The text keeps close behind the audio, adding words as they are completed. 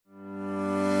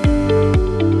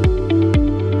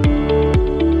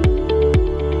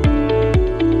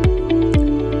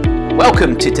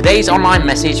Welcome to today's online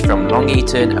message from Long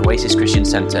Eaton Oasis Christian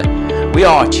Centre. We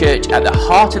are a church at the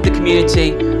heart of the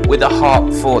community with a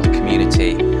heart for the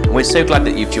community. And we're so glad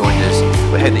that you've joined us.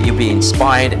 We hope that you'll be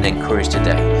inspired and encouraged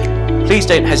today. Please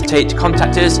don't hesitate to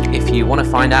contact us. If you want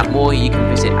to find out more, you can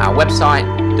visit our website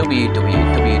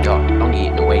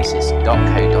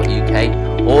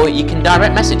www.longeatonoasis.co.uk or you can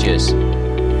direct message us.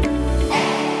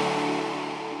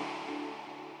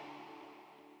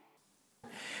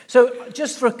 So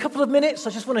just for a couple of minutes, I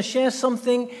just want to share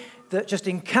something that just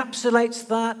encapsulates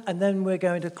that, and then we're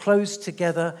going to close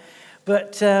together.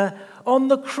 But on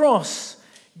the cross,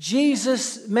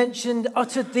 Jesus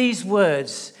uttered these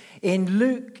words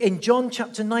in John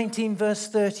chapter 19, verse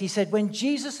 30. He said, when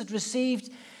Jesus had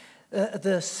received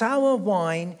the sour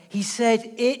wine, he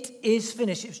said, "It is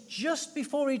finished." It was just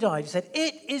before he died. He said,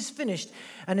 "It is finished."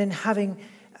 And then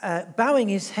bowing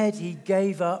his head, he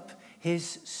gave up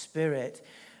his spirit.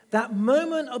 That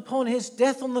moment upon his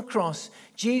death on the cross,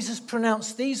 Jesus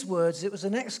pronounced these words. It was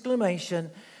an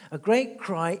exclamation, a great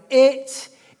cry. It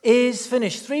is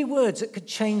finished. 3 words that could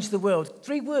change the world.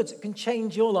 3 words that can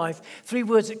change your life. 3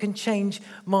 words that can change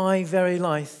my very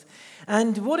life.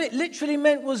 And what it literally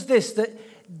meant was this, that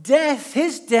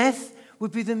his death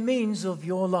would be the means of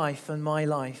your life and my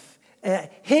life.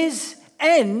 His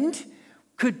end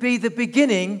could be the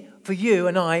beginning for you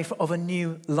and I of a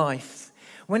new life.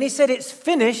 When he said it's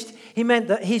finished, he meant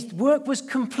that his work was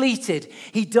completed.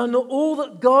 He'd done all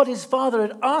that God, his Father,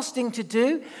 had asked him to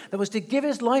do. That was to give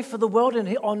his life for the world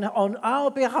and on our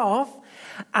behalf.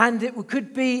 And it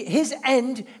could be his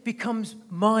end becomes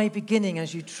my beginning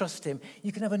as you trust him.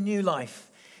 You can have a new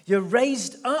life. You're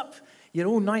raised up. You're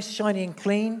all nice, shiny and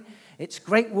clean. It's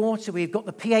great water. We've got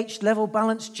the pH level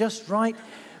balanced just right.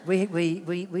 We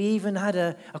even had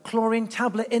a chlorine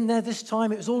tablet in there this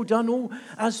time. It was all done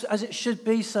as it should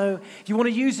be. So if you want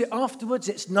to use it afterwards,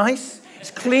 it's nice,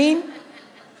 it's clean.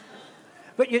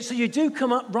 But so you do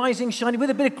come up rising, shiny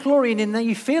with a bit of chlorine in there.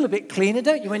 You feel a bit cleaner,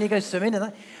 don't you, when you go swimming and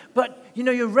that? But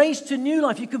you're raised to new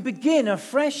life. You can begin a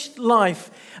fresh life,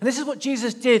 and this is what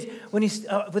Jesus did when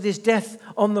with his death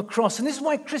on the cross. And this is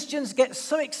why Christians get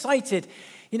so excited.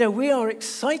 We are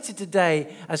excited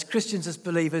today as Christians, as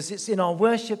believers. It's in our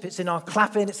worship, it's in our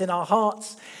clapping, it's in our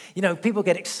hearts. People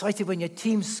get excited when your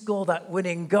team score that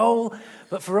winning goal.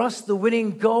 But for us, the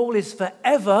winning goal is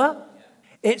forever.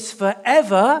 It's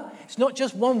forever. It's not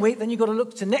just 1 week, then you've got to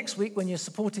look to next week when you're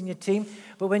supporting your team.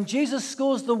 But when Jesus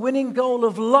scores the winning goal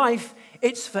of life,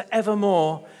 it's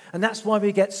forevermore. And that's why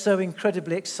we get so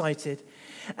incredibly excited.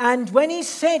 And when he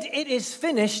said it is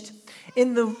finished,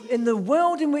 in the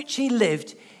world in which he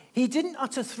lived, he didn't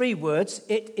utter 3 words,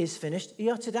 "it is finished." He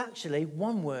uttered actually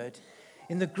 1 word.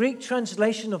 In the Greek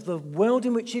translation of the world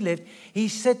in which he lived, he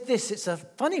said this. It's a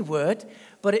funny word,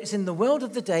 but it's in the world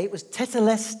of the day. It was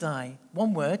tetelestai,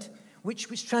 1 word, which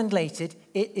was translated,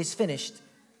 "it is finished,"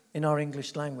 in our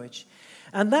English language.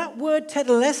 And that word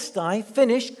tetelestai,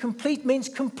 finished, complete, means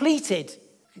completed.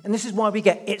 And this is why we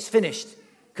get "it's finished,"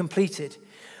 completed.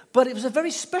 But it was a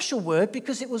very special word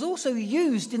because it was also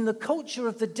used in the culture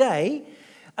of the day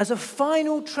as a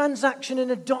final transaction in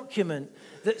a document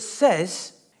that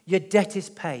says your debt is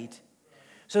paid.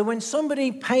 So when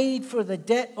somebody paid for the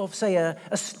debt of, say,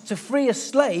 to free a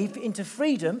slave into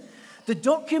freedom, the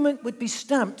document would be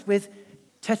stamped with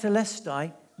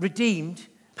tetelestai, redeemed,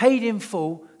 paid in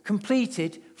full,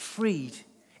 completed, freed.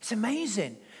 It's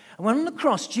amazing. And when on the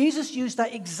cross, Jesus used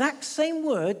that exact same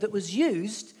word that was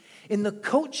used in the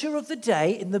culture of the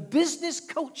day, in the business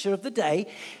culture of the day.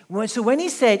 So when he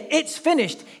said, "it's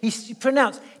finished," he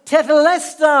pronounced,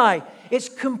 "tetelestai," it's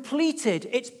completed,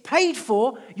 it's paid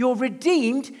for, you're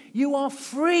redeemed, you are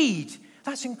freed.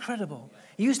 That's incredible.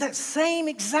 He used that same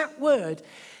exact word,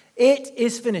 "it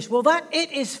is finished." Well, that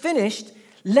 "it is finished"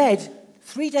 led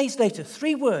 3 days later,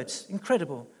 3 words,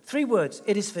 incredible, 3 words,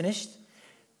 "it is finished."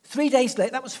 3 days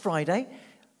later, that was Friday,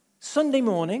 Sunday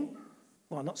morning,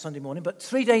 well, not Sunday morning, but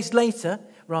 3 days later,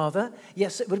 rather.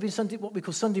 Yes, it would have been Sunday, what we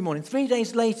call Sunday morning. 3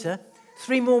 days later,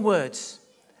 3 more words.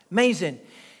 Amazing.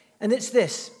 And it's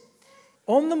this.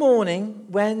 On the morning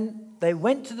when they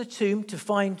went to the tomb to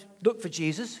look for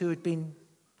Jesus, who had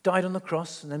died on the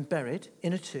cross and then buried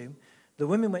in a tomb, the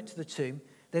women went to the tomb.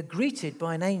 They're greeted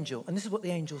by an angel. And this is what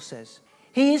the angel says.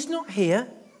 "He is not here.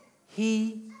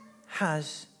 He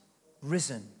has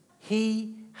risen.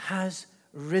 He has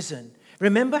risen.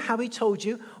 Remember how he told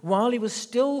you, while he was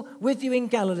still with you in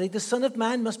Galilee, the Son of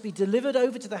Man must be delivered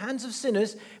over to the hands of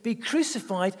sinners, be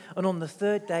crucified, and on the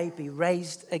 3rd day be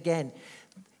raised again."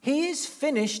 He is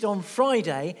finished on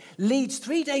Friday leads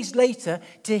 3 days later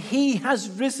to he has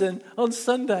risen on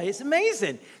Sunday. It's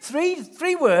amazing.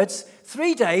 Three words,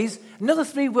 3 days, another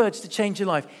 3 words to change your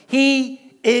life. He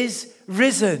is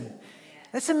risen.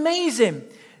 That's amazing.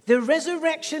 The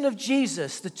resurrection of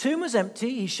Jesus, the tomb was empty.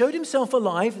 He showed himself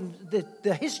alive. And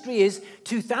the history is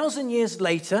 2,000 years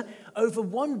later, over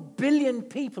 1 billion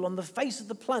people on the face of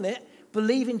the planet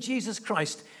believe in Jesus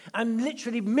Christ. And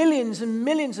literally millions and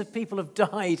millions of people have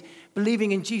died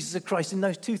believing in Jesus Christ in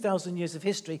those 2,000 years of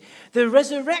history. The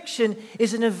resurrection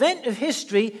is an event of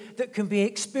history that can be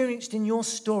experienced in your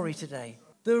story today.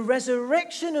 The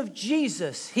resurrection of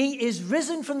Jesus, he is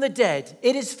risen from the dead.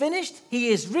 It is finished, he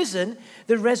is risen.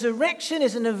 The resurrection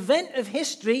is an event of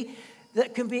history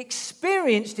that can be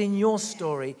experienced in your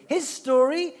story. His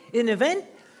story, an event,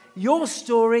 your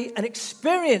story, an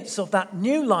experience of that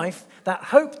new life, that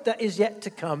hope that is yet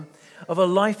to come, of a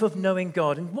life of knowing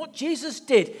God. And what Jesus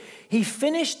did, he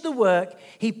finished the work,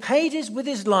 he paid with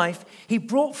his life, he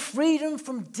brought freedom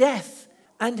from death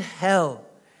and hell.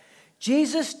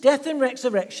 Jesus' death and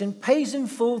resurrection pays in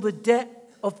full the debt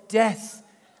of death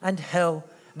and hell,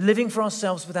 living for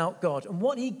ourselves without God. And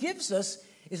what he gives us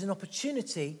is an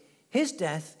opportunity. His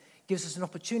death gives us an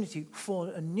opportunity for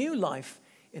a new life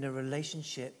in a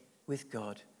relationship with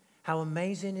God. How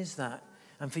amazing is that?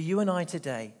 And for you and I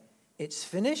today, it's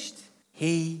finished.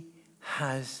 He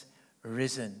has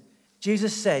risen.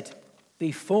 Jesus said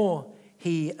before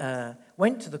he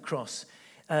went to the cross,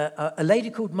 a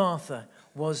lady called Martha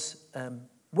was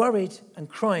worried and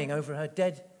crying over her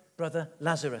dead brother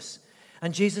Lazarus.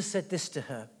 And Jesus said this to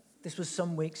her. This was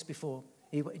some days before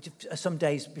he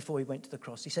went to the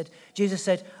cross. Jesus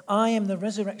said, I am the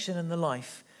resurrection and the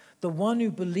life. The one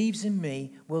who believes in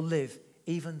me will live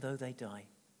even though they die.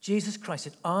 Jesus Christ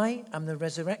said, I am the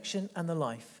resurrection and the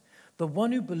life. The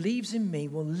one who believes in me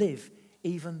will live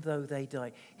even though they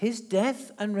die. His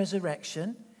death and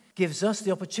resurrection gives us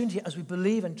the opportunity, as we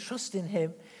believe and trust in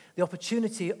him, the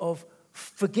opportunity of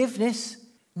forgiveness,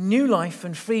 new life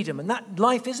and freedom. And that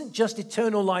life isn't just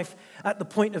eternal life at the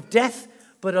point of death,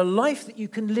 but a life that you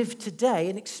can live today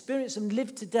and experience and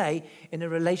live today in a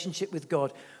relationship with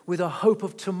God, with a hope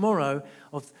of tomorrow,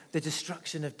 of the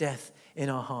destruction of death in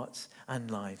our hearts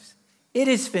and lives. It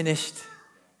is finished.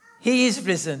 He is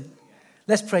risen.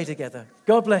 Let's pray together.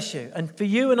 God bless you. And for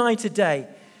you and I today,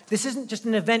 this isn't just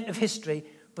an event of history,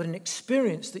 but an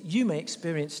experience that you may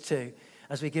experience too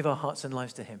as we give our hearts and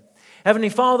lives to him. Heavenly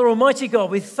Father, Almighty God,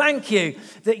 we thank you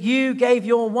that you gave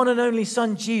your one and only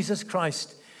Son, Jesus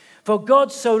Christ. For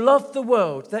God so loved the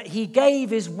world that he gave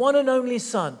his one and only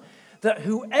Son, that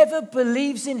whoever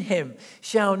believes in him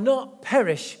shall not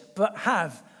perish, but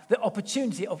have the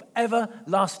opportunity of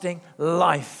everlasting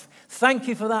life. Thank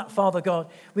you for that, Father God.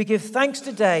 We give thanks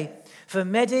today for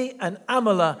Mehdi and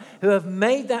Amala, who have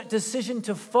made that decision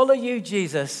to follow you,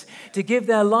 Jesus, to give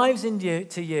their lives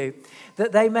to you,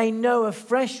 that they may know a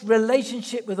fresh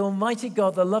relationship with Almighty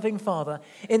God, the loving Father,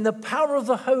 in the power of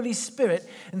the Holy Spirit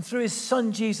and through his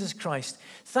Son, Jesus Christ.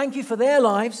 Thank you for their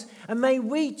lives, and may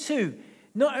we too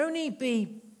not only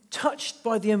be touched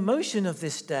by the emotion of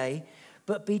this day,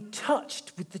 but be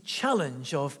touched with the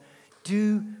challenge of,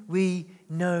 do we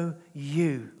know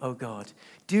you, oh God?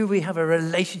 Do we have a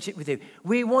relationship with you?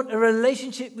 We want a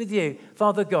relationship with you,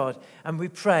 Father God, and we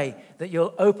pray that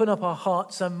you'll open up our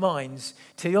hearts and minds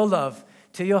to your love,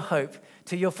 to your hope,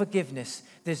 to your forgiveness.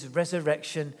 This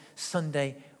Resurrection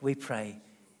Sunday, we pray.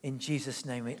 In Jesus'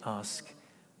 name we ask.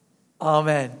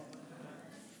 Amen.